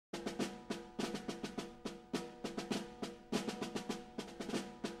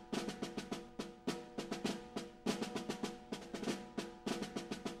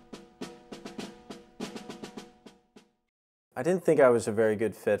I didn't think I was a very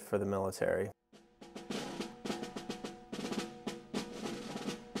good fit for the military.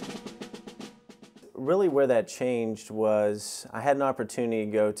 Really where that changed was I had an opportunity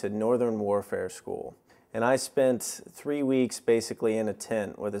to go to Northern Warfare School. And I spent 3 weeks basically in a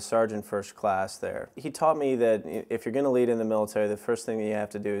tent with a sergeant first class there. He taught me that if you're going to lead in the military, the first thing that you have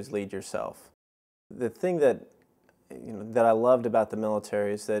to do is lead yourself. The thing that that I loved about the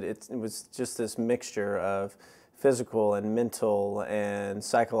military is that it was just this mixture of physical and mental and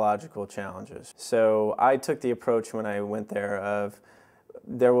psychological challenges. So I took the approach when I went there of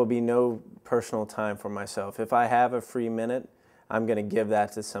there will be no personal time for myself. If I have a free minute, I'm going to give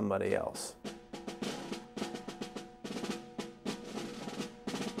that to somebody else.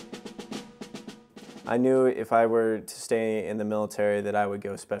 I knew if I were to stay in the military that I would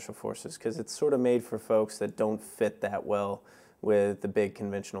go Special Forces because it's sort of made for folks that don't fit that well with the big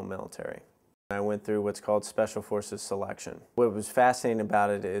conventional military. I went through what's called Special Forces selection. What was fascinating about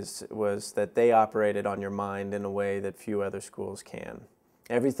it was that they operated on your mind in a way that few other schools can.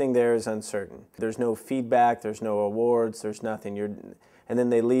 Everything there is uncertain. There's no feedback, there's no awards, there's nothing. And then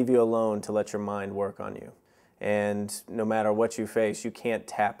they leave you alone to let your mind work on you. And no matter what you face, you can't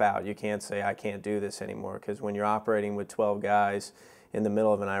tap out. You can't say, I can't do this anymore, because when you're operating with 12 guys in the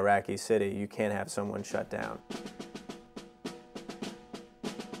middle of an Iraqi city, you can't have someone shut down.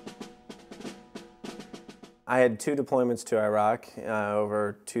 I had 2 deployments to Iraq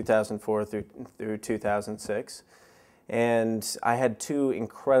over 2004 through 2006, and I had 2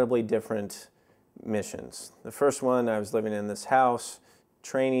 incredibly different missions. The first one, I was living in this house,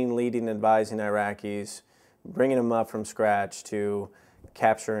 training, leading, advising Iraqis, bringing them up from scratch to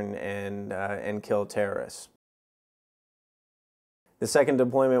capture and kill terrorists. The second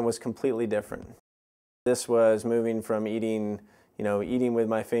deployment was completely different. This was moving from eating with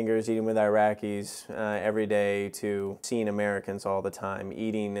my fingers, eating with Iraqis every day, to seeing Americans all the time,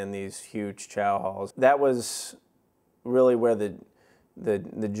 eating in these huge chow halls. That was really where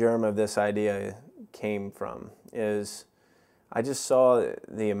the germ of this idea came from, is I just saw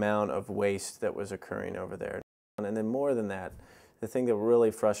the amount of waste that was occurring over there. And then more than that, the thing that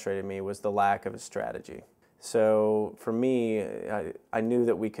really frustrated me was the lack of a strategy. So for me, I knew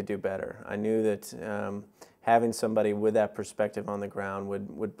that we could do better. I knew that having somebody with that perspective on the ground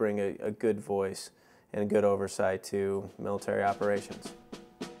would bring a good voice and good oversight to military operations.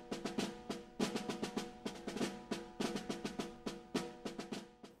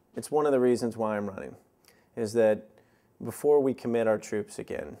 It's one of the reasons why I'm running, is that before we commit our troops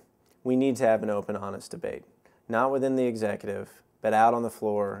again, we need to have an open, honest debate. Not within the executive, but out on the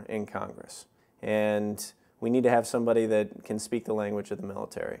floor in Congress. And we need to have somebody that can speak the language of the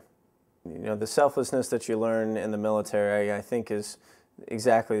military. The selflessness that you learn in the military, I think, is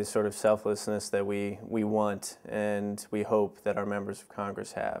exactly the sort of selflessness that we want and we hope that our members of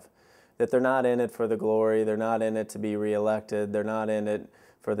Congress have. That they're not in it for the glory, they're not in it to be reelected, they're not in it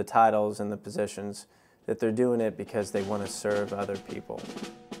for the titles and the positions, that they're doing it because they want to serve other people.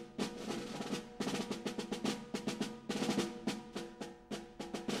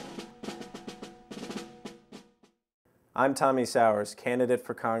 I'm Tommy Sowers, candidate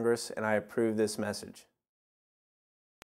for Congress, and I approve this message.